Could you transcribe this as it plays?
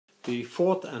The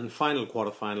fourth and final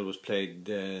quarter-final was played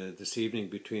this evening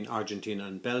between Argentina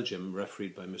and Belgium,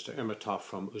 refereed by Mr. Ermatov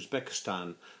from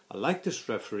Uzbekistan. I like this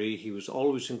referee. He was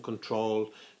always in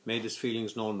control, made his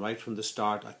feelings known right from the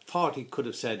start. I thought he could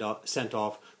have sent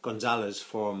off Gonzalez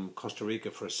from Costa Rica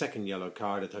for a second yellow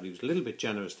card. I thought he was a little bit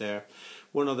generous there.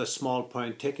 One other small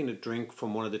point, taking a drink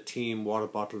from one of the team water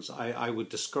bottles. I would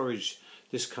discourage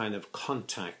this kind of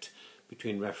contact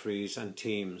between referees and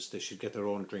teams. They should get their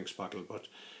own drinks bottle, but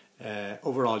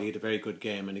overall he had a very good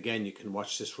game, and again you can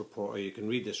watch this report, or you can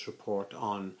read this report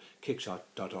on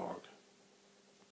kickshot.org.